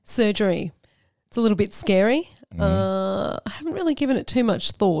surgery. It's a little bit scary. I haven't really given it too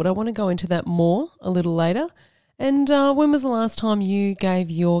much thought. I want to go into that more a little later. And when was the last time you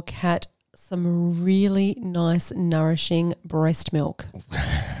gave your cat some really nice, nourishing breast milk?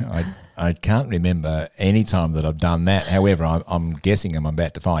 I can't remember any time that I've done that. However, I'm guessing I'm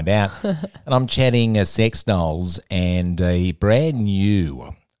about to find out. And I'm chatting sex dolls and a brand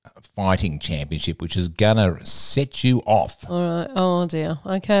new fighting championship, which is going to set you off. All right. Oh, dear.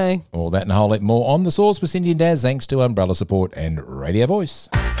 Okay. All that and a whole lot more on The Source with Cindy and Daz, thanks to Umbrella Support and Radio Voice.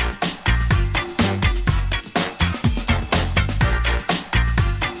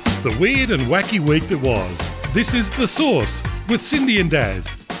 The weird and wacky week that was. This is The Source with Cindy and Daz,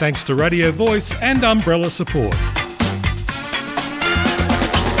 thanks to Radio Voice and Umbrella Support.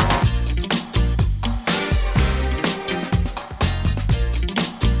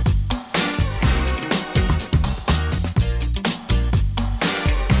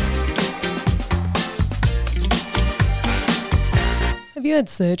 Have you had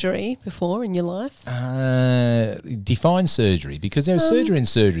surgery before in your life? Define surgery, because there's surgery and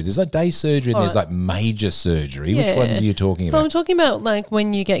surgery. There's like day surgery and there's like major surgery. Yeah. Which ones are you talking So about? I'm talking about like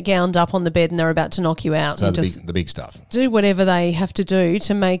when you get gowned up on the bed and they're about to knock you out. So and the big stuff. do whatever they have to do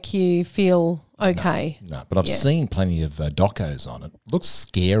to make you feel okay. No, but I've seen plenty of docos on it. Looks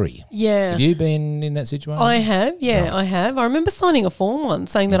scary. Yeah. Have you been in that situation? I have, I have. I remember signing a form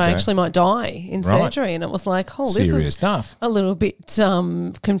once saying that I actually might die in surgery, and it was like, oh, this Serious is stuff. a little bit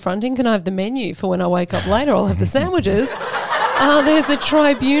confronting. Can I have the menu for when I wake up later? I'll have the sandwiches. There's a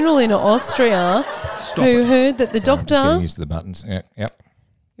tribunal in Austria who heard that the I'm just doctor... getting used to the buttons. Yeah, yep.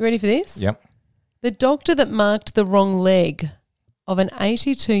 You ready for this? Yep. The doctor that marked the wrong leg of an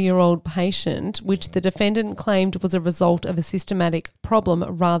 82-year-old patient, which the defendant claimed was a result of a systematic problem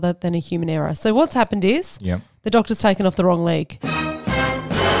rather than a human error. So what's happened is the doctor's taken off the wrong leg.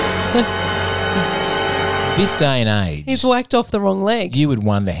 This day and age, He's whacked off the wrong leg. you would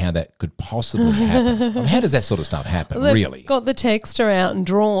wonder how that could possibly happen. I mean, how does that sort of stuff happen, They've really? got the texter out and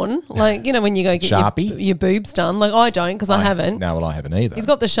drawn, like, you know, when you go get Sharpie? your boobs done. Like, I don't because I haven't. No, well, I haven't either. He's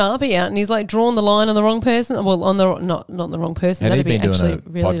got the Sharpie out and he's like drawn the line on the wrong person. Well, on the not the wrong person. Had he That'd be been doing actually a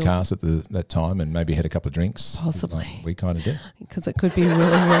really podcast at that time and maybe had a couple of drinks? Possibly. Like we kind of did. Because it could be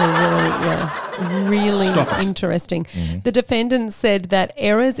really interesting. Mm-hmm. The defendant said that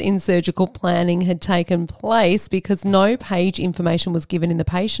errors in surgical planning had taken place because no page information was given in the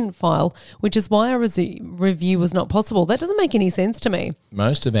patient file, which is why a review was not possible. That doesn't make any sense to me.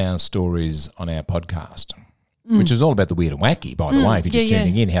 Most of our stories on our podcast, which is all about the weird and wacky, by the way, if you're just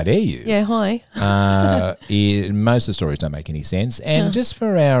tuning in, how dare you? Yeah, hi. Most of the stories don't make any sense. And just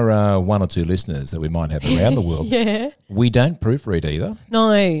for our one or two listeners that we might have around the world, we don't proofread either.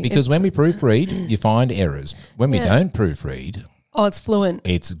 No. Because when we proofread, you find errors. When we don't proofread... Oh, it's fluent.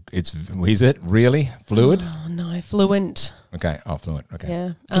 Is it really fluid? Oh, no, fluent. Okay, fluent. Okay.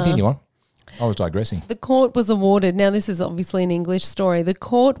 Yeah. Continue on. I was digressing. The court was awarded, now this is obviously an English story, the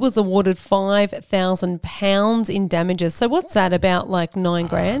court was awarded £5,000 in damages. So what's that, about like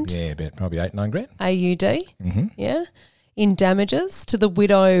 $9,000? Yeah, about probably 8-9 grand. AUD, yeah, in damages to the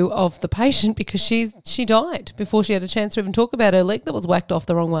widow of the patient because she died before she had a chance to even talk about her leg that was whacked off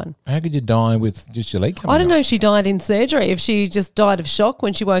the wrong one. How could you die with just your leg coming I don't off? know if she died in surgery, if she just died of shock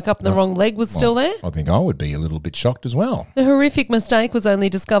when she woke up and the wrong leg was still there. I think I would be a little bit shocked as well. The horrific mistake was only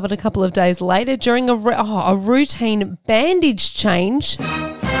discovered a couple of days later during a routine bandage change.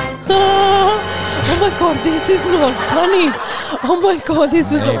 Oh my God, this is not funny. Oh my God,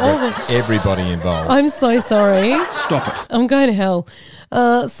 this is awful. Everybody involved. I'm so sorry. Stop it. I'm going to hell.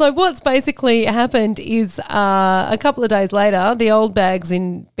 So what's basically happened is a couple of days later, the old bag's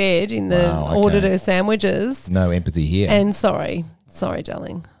in bed ordered her sandwiches. No empathy here. And sorry,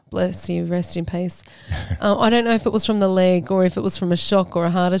 darling. Bless you, rest in peace. I don't know if it was from the leg or if it was from a shock or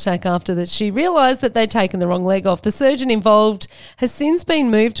a heart attack after that. She realised that they'd taken the wrong leg off. The surgeon involved has since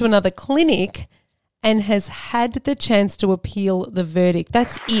been moved to another clinic and has had the chance to appeal the verdict.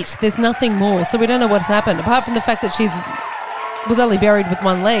 That's it. There's nothing more. So we don't know what's happened, apart from the fact that was only buried with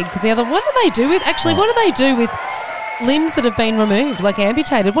one leg. Because the other, what do they do with limbs that have been removed, like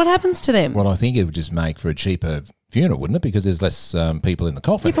amputated? What happens to them? Well, I think it would just make for a cheaper funeral, wouldn't it? Because there's less people in the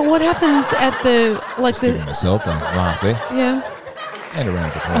coffin. Yeah, but what happens at Giving myself a laugh there. Yeah. And a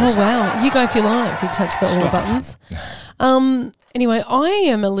round of applause. Oh, wow. You go for your life. You touch all the buttons. Anyway, I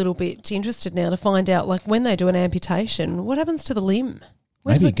am a little bit interested now to find out, like, when they do an amputation, what happens to the limb?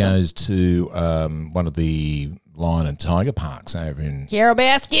 Maybe it goes to one of the lion and tiger parks over in Carol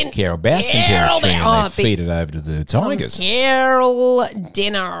Baskin territory, and they feed it over to the tigers. Carol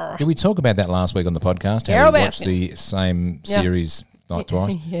dinner. Did we talk about that last week on the podcast? Carol How we watched Baskin. the same series night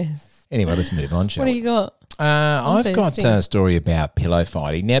twice. Yes. Anyway, let's move on, shall What do we? you got? I've got a story about pillow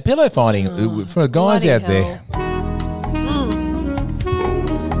fighting. Now, pillow fighting, for guys bloody out there... hell.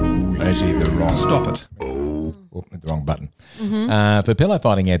 Actually, the wrong... Stop it. Oh, the wrong button. For pillow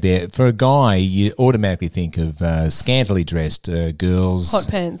fighting out there, for a guy, you automatically think of scantily dressed girls. Hot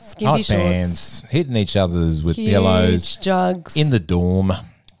pants, skimpy pants, hitting each other's with Huge pillows. jugs. In the dorm.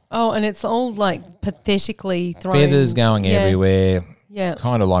 Oh, and it's all like pathetically thrown. Feathers going everywhere. Yeah.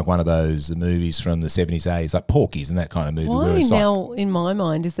 Kind of like one of those movies from the 70s, 80s, like Porky's and that kind of movie. Why where it's now, in my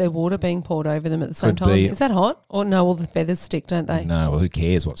mind, is there water being poured over them at the same Could time? be. Is that hot? Or no, all the feathers stick, don't they? No, well, who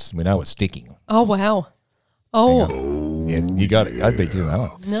cares? We know what's sticking. Oh, wow. Oh, Yeah, you got it. I'd beat you that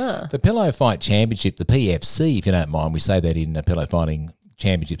one. no. The Pillow Fight Championship, the PFC, if you don't mind, we say that in pillow fighting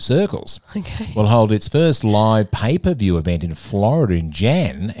championship circles, Okay. will hold its first live pay-per-view event in Florida in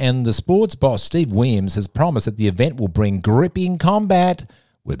Jan, and the sports boss Steve Williams has promised that the event will bring gripping combat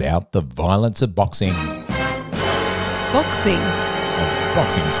without the violence of boxing. Boxing.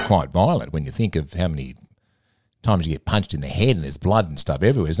 Boxing is quite violent when you think of how many times you get punched in the head and there's blood and stuff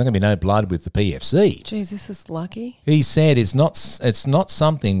everywhere. There's not going to be no blood with the PFC. Jeez, this is lucky. He said it's not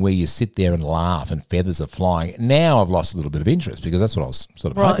something where you sit there and laugh and feathers are flying. Now I've lost a little bit of interest because that's what I was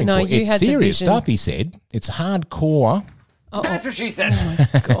sort of Right, hoping no, for. you It's had the serious vision. stuff, he said. It's hardcore That's what she said.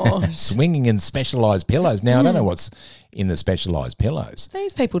 Gosh. swinging in specialised pillows. Now, I don't know what's in the specialised pillows.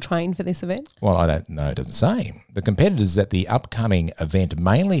 These people trained for this event. Well, I don't know. It doesn't say. The competitors at the upcoming event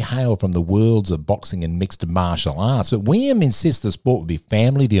mainly hail from the worlds of boxing and mixed martial arts, but William insists the sport will be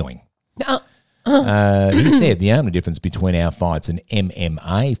family viewing. He said the only difference between our fights and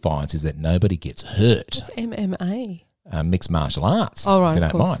MMA fights is that nobody gets hurt. It's MMA. Mixed martial arts. Oh, right, if you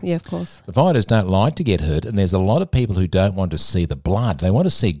of don't course. mind. Yeah, of course. The fighters don't like to get hurt, and there's a lot of people who don't want to see the blood. They want to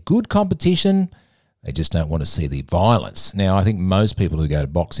see good competition. They just don't want to see the violence. Now, I think most people who go to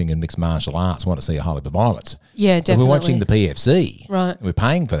boxing and mixed martial arts want to see a whole heap of violence. Yeah, If definitely. we're watching the PFC, Right. we're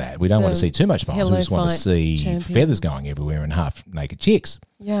paying for that. We don't want to The see too much violence. We Hello just want to Fight see champion. feathers going everywhere and half-naked chicks.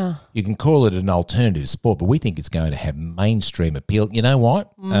 Yeah. You can call it an alternative sport, but we think it's going to have mainstream appeal. You know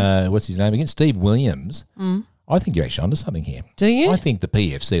what? What's his name again? Steve Williams. I think you're actually onto something here. Do you? I think the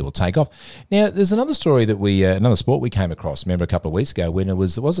PFC will take off. Now, there's another story that another sport we came across, remember, a couple of weeks ago when it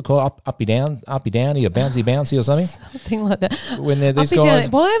was, what's it called, uppy downy or bouncy or something? Something like that. When these Uppy guys... downy.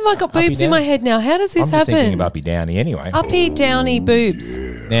 Why have I got Uppy boobs in my downy? head now? How does this I'm just thinking happen? of uppy downy anyway. Uppy downy boobs.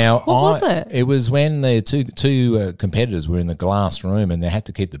 Now, What was it? It was when the two competitors were in the glass room and they had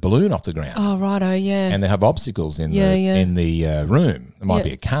to keep the balloon off the ground. Oh, righto, yeah. And they have obstacles in Yeah, yeah. the room. There might Yeah.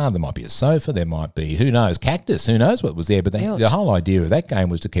 be a car, there might be a sofa, there might be, who knows, cactus, who knows what was there. But Ouch. the whole idea of that game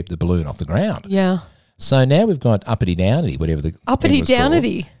was to keep the balloon off the ground. Yeah. So now we've got uppity downity, whatever the Uppity thing was called.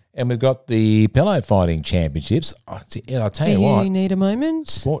 downity. And we've got the pillow fighting championships. I'll tell Do you what. you need a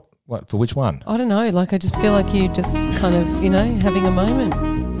moment? What, for which one? I don't know. Like, I just feel like you just kind of, having a moment.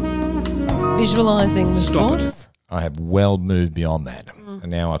 Visualising the Stop it. sports. I have well moved beyond that. And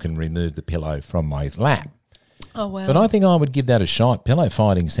now I can remove the pillow from my lap. Oh, wow. But I think I would give that a shot. Pillow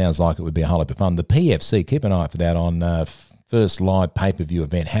fighting sounds like it would be a whole lot of fun. The PFC, keep an eye out for that on first live pay-per-view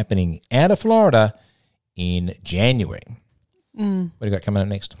event happening out of Florida in January. What do you got coming up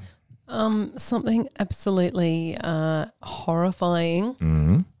next? Something absolutely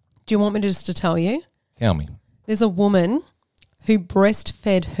horrifying. Do you want me just to tell you? Tell me. There's a woman who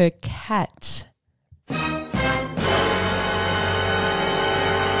breastfed her cat.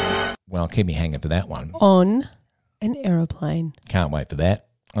 Well, keep me hanging for that one. On an aeroplane. Can't wait for that.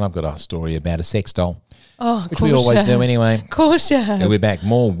 And I've got a story about a sex doll, Oh, which we always do anyway. Of course you have. We'll be back.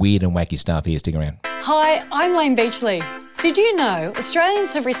 More weird and wacky stuff here. Stick around. Hi, I'm Lane Beachley. Did you know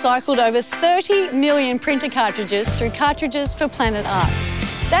Australians have recycled over 30 million printer cartridges through Cartridges for Planet Art?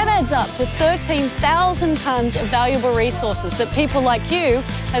 That adds up to 13,000 tonnes of valuable resources that people like you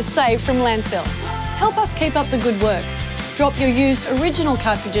have saved from landfill. Help us keep up the good work. Drop your used original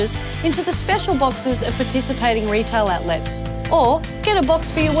cartridges into the special boxes at participating retail outlets. Or get a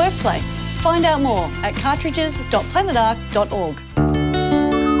box for your workplace. Find out more at cartridges.planetarc.org.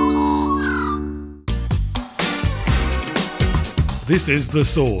 This is The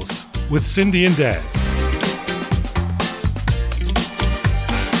Source with Cindy and Daz.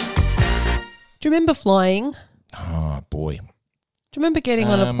 Do you remember flying? Oh, boy. Do you remember getting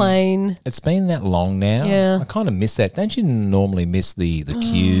on a plane? It's been that long now. Yeah. I kind of miss that. Don't you normally miss the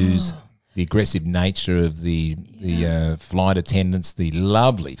cues, the aggressive nature of the flight attendants, the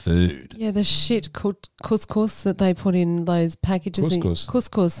lovely food? Yeah, the shit couscous that they put in those packages. Couscous?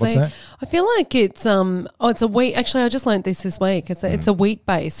 Couscous. What's that? I feel like it's it's a wheat. Actually, I just learnt this week. It's a wheat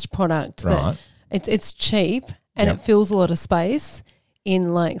based product. Right. That it's cheap and Yep. it fills a lot of space.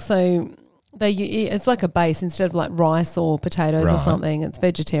 in it's like a base instead of like rice or potatoes or Right. something. It's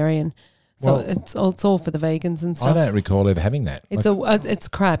vegetarian. So it's all for the vegans and stuff. I don't recall ever having that. It's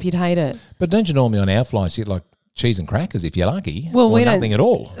crap. You'd hate it. But don't you normally on our flights you get like cheese and crackers if you're lucky? Well, or we don't- nothing at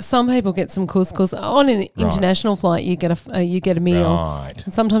all. Some people get some couscous on an international flight. You get a meal. Right.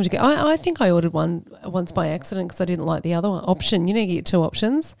 And sometimes you get. I think I ordered one once by accident because I didn't like the other option. You get 2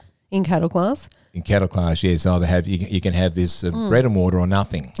 options in cattle class. In cattle class, yes, either have you can have this bread and water or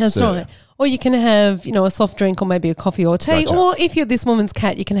nothing. That's sir. right. Or you can have a soft drink or maybe a coffee or tea. Gotcha. Or if you're this woman's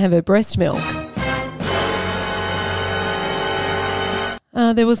cat, you can have her breast milk.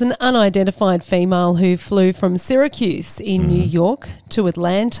 There was an unidentified female who flew from Syracuse in New York to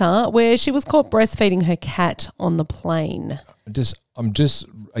Atlanta where she was caught breastfeeding her cat on the plane. I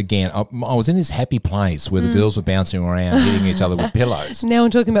was in this happy place where the girls were bouncing around, hitting each other with pillows. Now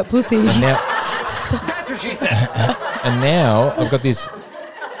I'm talking about pussy. That's what she said. And now I've got this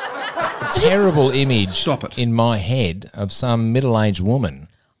terrible image Stop it. in my head of some middle-aged woman.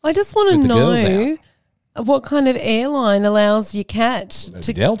 I just want to With the girls know what kind of airline allows your cat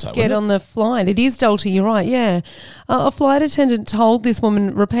to Delta, get wasn't it? on the flight. It is Delta, you're right, yeah. A flight attendant told this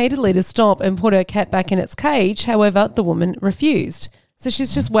woman repeatedly to stop and put her cat back in its cage. However, the woman refused. So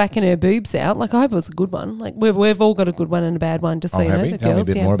she's just whacking her boobs out. Like, I hope it was a good one. Like, we've all got a good one and a bad one, just so you know. The Tell me a girls,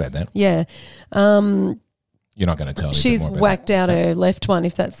 bit more about that. Yeah. You're not going to tell me. She's a bit more about whacked that. out her left one,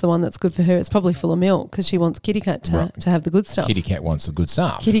 if that's the one that's good for her. It's probably full of milk because she wants kitty cat to have the good stuff. Kitty cat wants the good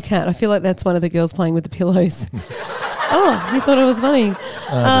stuff. Kitty cat. I feel like that's one of the girls playing with the pillows. Oh, you thought it was funny. Just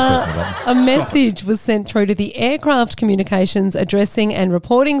pressing the button. A message was sent through to the Aircraft Communications Addressing and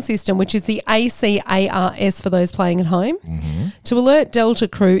Reporting System, which is the ACARS for those playing at home, to alert Delta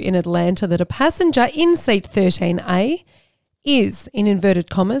crew in Atlanta that a passenger in seat 13A is, in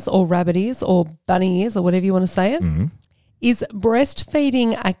inverted commas, or rabbit ears or bunny ears or whatever you want to say it, is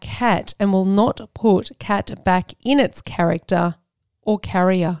breastfeeding a cat and will not put cat back in its character or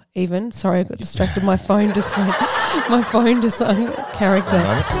carrier even. Sorry, I got distracted. My phone just went. My phone just character.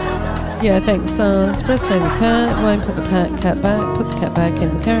 Yeah, thanks. It's breastfeeding the cat. Won't put the cat back. Put the cat back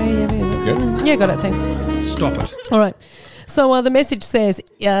in the carrier. Good. Yeah, got it. Thanks. Stop it. All right. So the message says,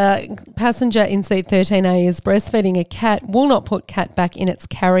 passenger in seat 13A is breastfeeding a cat, will not put cat back in its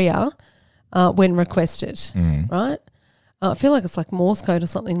carrier when requested, right? I feel like it's like Morse code or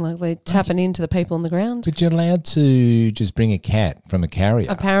something, like they're tapping into the people on the ground. But you're allowed to just bring a cat from a carrier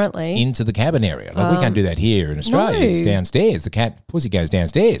Apparently. into the cabin area. Like we can't do that here in Australia. no. It's downstairs. The pussy goes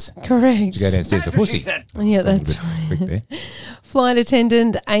downstairs. Correct. You go downstairs for That's what she pussy. said. Yeah, A that's little bit quick there. Flight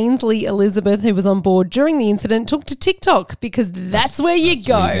attendant Ainsley Elizabeth, who was on board during the incident, took to TikTok because that's where you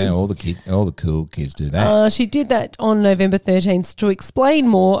go. Yeah, all the cool kids do that. She did that on November 13th to explain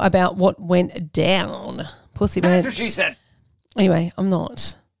more about what went down. Pussy That's man. what she said. Anyway, I'm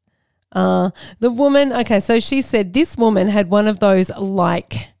not. The woman, okay, so she said this woman had one of those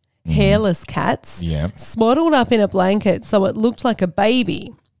hairless cats Yeah. swaddled up in a blanket so it looked like a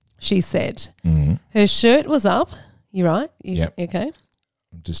baby, she said. Her shirt was up. You right? Yep. Okay.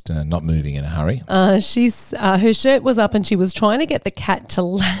 I'm just not moving in a hurry. Her shirt was up and she was trying to get the cat to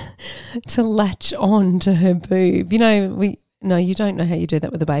latch on to her boob. No, you don't know how you do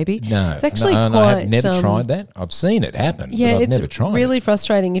that with a baby. No. It's actually no, quite... I've never tried that. I've seen it happen, Yeah, but I've it's never tried really it.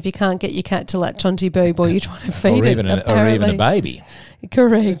 frustrating if you can't get your cat to latch onto your boob or you're trying to feed Or it. even a apparently. baby.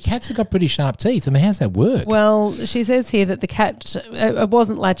 Correct. Cats have got pretty sharp teeth. I mean, how's that work? Well, she says here that the cat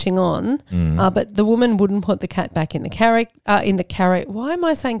wasn't latching on, but the woman wouldn't put the cat back in the carrot. Why am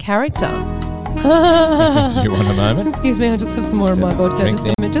I saying character? Do you want a moment? Excuse me, I just have some more of my vodka. Drink Just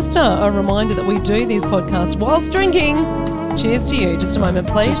a minute. Just a reminder that we do these podcasts whilst drinking. Cheers to you. Just a moment,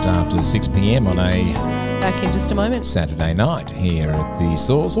 please. Just after 6 p.m. on a Back in just a moment. Saturday night here at The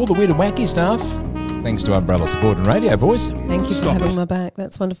Source. All the weird and wacky stuff. Thanks to Umbrella Support and Radio Voice. Thank you for having my back.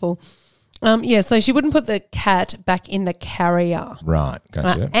 That's wonderful. So she wouldn't put the cat back in the carrier. Right,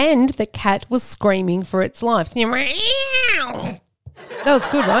 gotcha. And the cat was screaming for its life. Can you meow? That was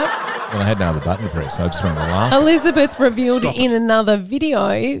good, right? Well, I had no other button to press, so I just went to laugh. Elizabeth revealed in another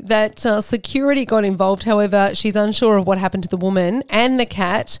video that security got involved. However, she's unsure of what happened to the woman and the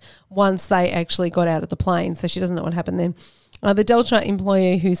cat once they actually got out of the plane. So she doesn't know what happened then. The Delta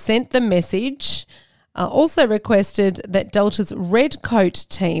employee who sent the message Also requested that Delta's Red Coat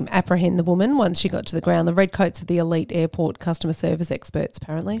team apprehend the woman once she got to the ground. The Red Coats are the elite airport customer service experts,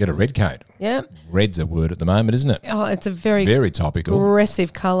 apparently. Get a red coat. Yeah. Red's a word at the moment, isn't it? Oh, it's a very topical.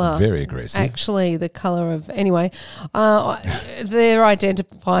 aggressive colour. Very aggressive. Actually, the colour of... Anyway, they're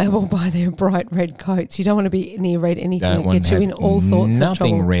identifiable by their bright red coats. You don't want to be near red anything. It gets you in all sorts of trouble.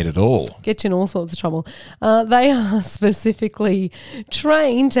 Nothing red at all. Get you in all sorts of trouble. They are specifically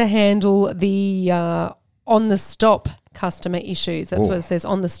trained to handle the on-the-stop customer issues. That's what it says,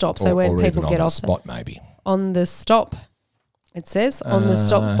 on the stop. So when people get off... spot, maybe. On the stop, it says, on the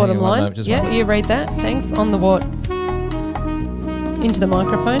stop bottom line. Yeah, you read that. Thanks. On the what? Into the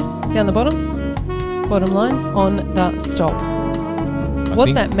microphone, down the bottom. Bottom line, on the stop.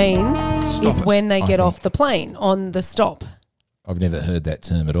 What that means is when they get off the plane, on the stop. I've never heard that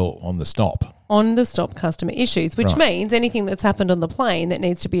term at all, on the stop. On the stop customer issues, which means anything that's happened on the plane that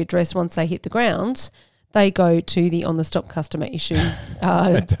needs to be addressed once they hit the ground, they go to the on the stop customer issue.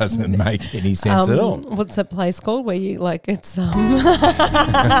 That doesn't make any sense at all. What's that place called where you it's I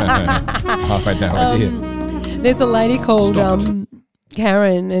have no idea. There's a lady called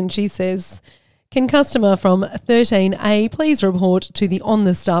Karen, and she says, can customer from 13A please report to the on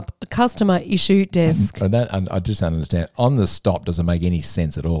the stop customer issue desk? I just don't understand. On the stop doesn't make any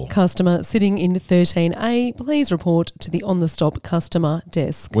sense at all. Customer sitting in 13A, please report to the on the stop customer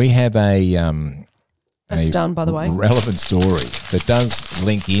desk. We have That's done, by the way. Relevant story that does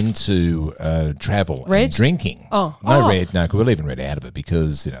link into travel Red? and drinking. Oh. Red, no, because we're leaving red out of it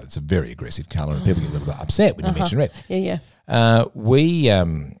because, it's a very aggressive colour and people get a little bit upset when you mention red. Yeah. We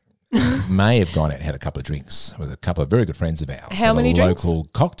may have gone out and had a couple of drinks with a couple of very good friends of ours. How many drinks? Local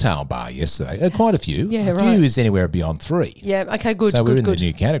cocktail bar yesterday. Quite a few. Yeah, a few is anywhere beyond 3. Yeah, okay, good. So we're in good. the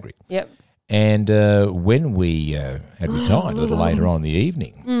new category. Yep. And when we had retired a little later on in the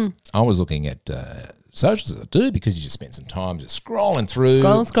evening, I was looking at socials as I do because you just spend some time just scrolling through.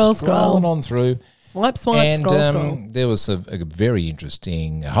 Scrolling on through. Swipe, and scroll. There was a very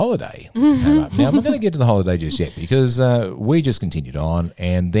interesting holiday came up. Now, I'm not going to get to the holiday just yet because we just continued on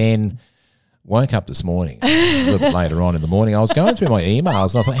and then woke up this morning, a little bit later on in the morning. I was going through my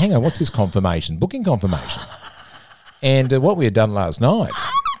emails and I thought, hang on, what's this confirmation? Booking confirmation. And what we had done last night,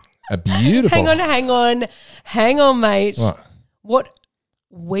 a beautiful... Hang on, mate. What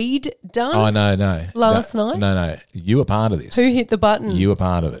we'd done? Oh, no. Last night? No. You were part of this. Who hit the button? You were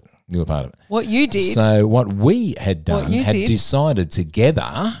part of it. What you did. So what we had done, decided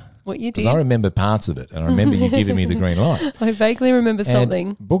together... What you did. Because I remember parts of it and I remember you giving me the green light. I vaguely remember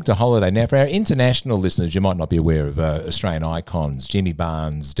something. Booked a holiday. Now, for our international listeners, you might not be aware of Australian icons, Jimmy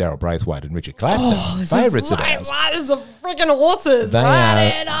Barnes, Daryl Braithwaite and Richard Clapton. Favourites of ours. Right, it's the freaking horses. The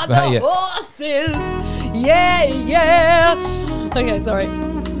horses. Yeah. Okay, sorry.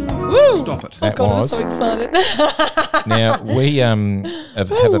 Woo! Stop it. Oh, God, I'm so excited. Now, we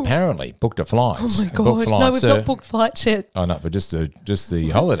have apparently booked a flight. Oh, my God. No, we've not booked flights yet. Oh, no, for just the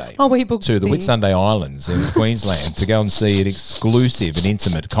holiday. Oh, we booked to the Whitsunday Islands in Queensland to go and see an exclusive and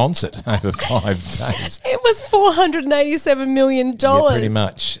intimate concert over 5 days. It was $487 million. Yeah, pretty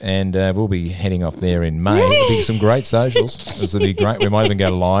much. And we'll be heading off there in May. There'll be some great socials. This will be great. We might even go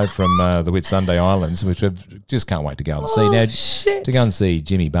live from the Whitsunday Islands, which we just can't wait to go and see. Now, to go and see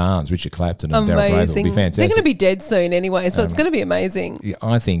Jimmy Barnes, Richard Clapton and Daryl Braithwaite will be fantastic. They're going to be dead soon anyway, so it's going to be amazing. Yeah,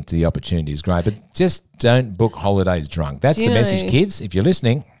 I think the opportunity is great, but just don't book holidays drunk. That's the message, kids, if you're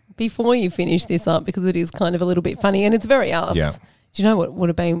listening. Before you finish this up, because it is kind of a little bit funny and it's very us. Yeah. Do you know what would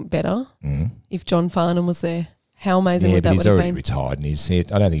have been better? If John Farnham was there? How amazing would that would have been? He's already retired and he's here.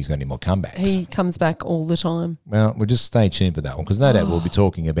 I don't think he's got any more comebacks. He comes back all the time. Well, we'll just stay tuned for that one because no doubt we'll be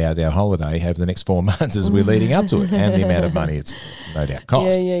talking about our holiday over the next 4 months as we're leading up to it and the amount of money it's no doubt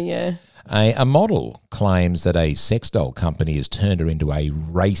cost. Yeah. A model claims that a sex doll company has turned her into a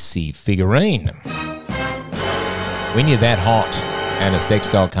racy figurine. When you're that hot and a sex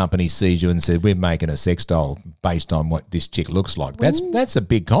doll company sees you and said, we're making a sex doll based on what this chick looks like, that's a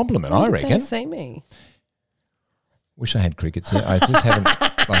big compliment, I reckon. They see me. Wish I had crickets here. I just haven't.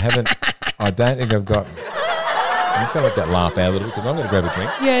 I don't think I've got. I'm just going to let that laugh out a little because I'm going to grab a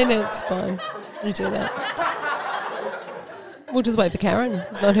drink. Yeah, no, it's fine. You do that. We'll just wait for Karen.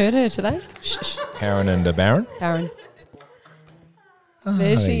 Not heard her today. Shh. Karen and Baron. Karen.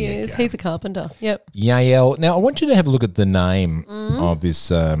 There she is. Go. He's a carpenter. Yep. Yael. Now, I want you to have a look at the name of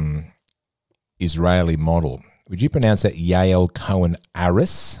this Israeli model. Would you pronounce that Yael Cohen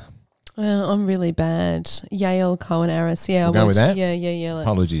Aris? I'm really bad. Yael Cohen Aris. Yeah, we'll go with that? Yeah.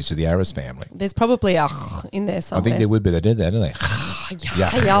 Apologies to the Aris family. There's probably a in there somewhere. I think there would be. They did that, didn't they?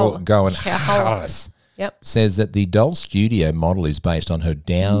 Yael Cohen Aris. Yep. Says that the doll studio model is based on her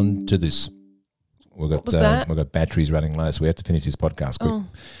down to this We've was that? got batteries running low, so we have to finish this podcast quick.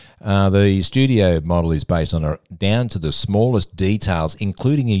 The studio model is based on down to the smallest details,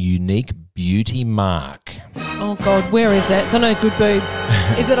 including a unique beauty mark. Oh, God, where is it? It's on her good boob.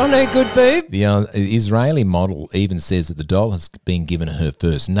 Is it on her good boob? The Israeli model even says that the doll has been given her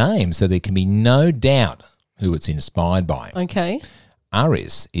first name, so there can be no doubt who it's inspired by. Okay.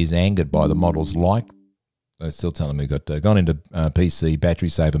 Aris is angered by the model's It's still telling me we've gone into PC battery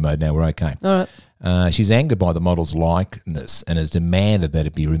saver mode now. We're okay. All right. She's angered by the model's likeness and has demanded that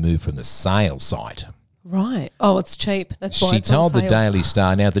it be removed from the sale site. Right. Oh, it's cheap. That's why She it's on told the sale. Daily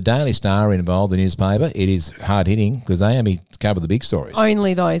Star. Now, if the Daily Star are involved, the newspaper, it is hard-hitting because they only cover the big stories.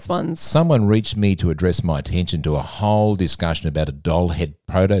 Only those ones. Someone reached me to address my attention to a whole discussion about a doll head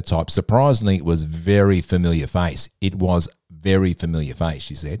prototype. Surprisingly, it was very familiar face. It was very familiar face,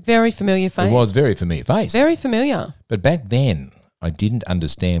 she said. Very familiar face. It was very familiar face. Very familiar. But back then, I didn't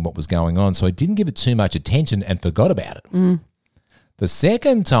understand what was going on, so I didn't give it too much attention and forgot about it. The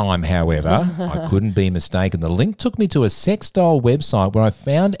second time, however, I couldn't be mistaken. The link took me to a sex doll website where I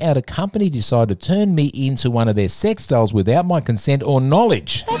found out a company decided to turn me into one of their sex dolls without my consent or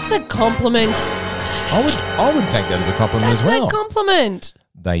knowledge. That's a compliment. I would take that as a compliment as well. That's a compliment.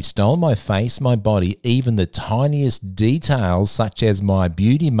 They stole my face, my body, even the tiniest details such as my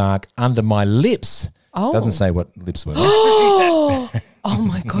beauty mark under my lips. Oh. Doesn't say what lips were. Oh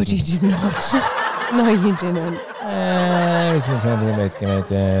my God, you did not. No, you didn't. I was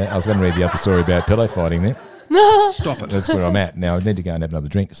going to read the other story about pillow fighting there. Stop it. That's where I'm at. Now I need to go and have another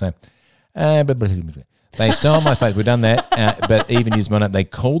drink. So, they stole my face. We've done that, but even used my name. They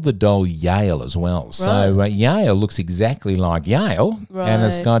called the doll Yale as well. So Yale looks exactly like Yale, and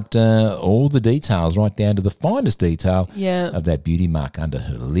it's got all the details right down to the finest detail of that beauty mark under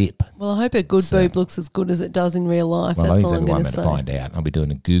her lip. Well, I hope her good boob looks as good as it does in real life. Well, That's I think all I'm everyone going to to say. find out. I'll be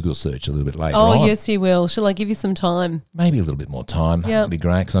doing a Google search a little bit later Oh, on. yes, you will. Shall I give you some time? Maybe a little bit more time. Yeah. That'd be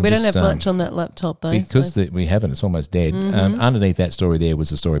great. Cause We don't have much on that laptop, though. Because we haven't. It's almost dead. Underneath that story there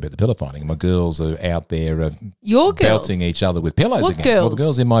was the story about the pillow fighting. My girls are out there Your girls? belting each other with pillows What again. girls? Well, the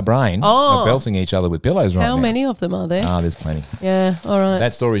girls in my brain are belting each other with pillows right now. How many of them are there? There's plenty. Yeah, all right.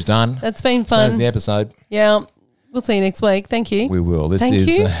 That story's done. That's been So fun. is the episode. Yeah. We'll see you next week. Thank you. We will. This Thank is,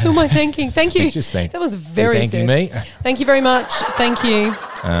 you. Who am I thanking? Thank you. Just thank. That was very thanking serious. me. Thank you very much. Thank you.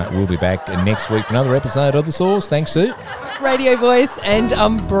 We'll be back next week for another episode of The Source. Thanks, Sue. Radio Voice and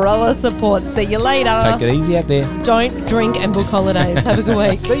Umbrella Support. See you later. Take it easy out there. Don't drink and book holidays. Have a good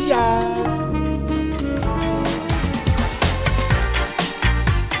week. See ya.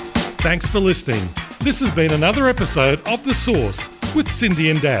 Thanks for listening. This has been another episode of The Source with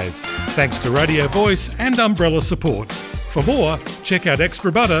Cindy and Daz. Thanks to Radio Voice and Umbrella Support. For more, check out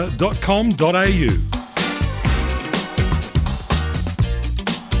extrabutter.com.au.